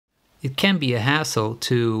it can be a hassle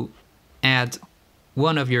to add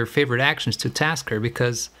one of your favorite actions to Tasker,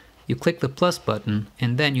 because you click the plus button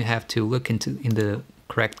and then you have to look in the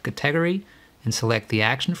correct category and select the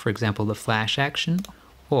action, for example the flash action,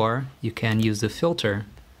 or you can use the filter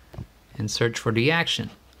and search for the action,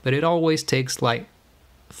 but it always takes like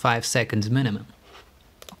 5 seconds minimum.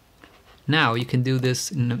 Now you can do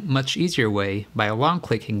this in a much easier way by long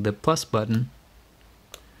clicking the plus button,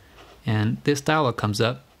 and this dialog comes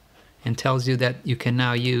up and tells you that you can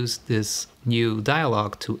now use this new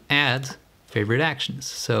dialog to add favorite actions.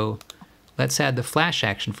 So let's add the flash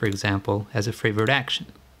action, for example, as a favorite action.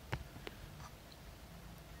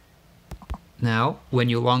 Now when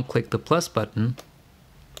you long click the plus button,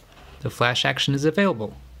 the flash action is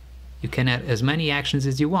available. You can add as many actions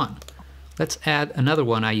as you want. Let's add another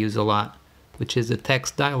one I use a lot, which is the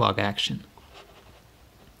text dialog action.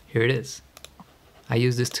 Here it is. I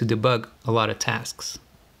use this to debug a lot of tasks.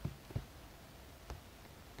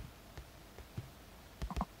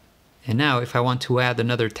 And now if I want to add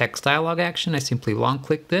another text dialog action, I simply long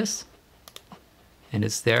click this and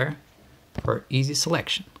it's there for easy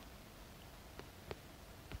selection.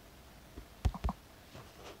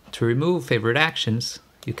 To remove favorite actions,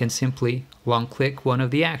 you can simply long click one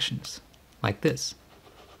of the actions, like this.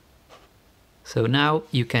 So now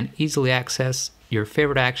you can easily access your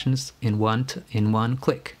favorite actions in one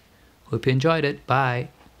click. Hope you enjoyed it. Bye.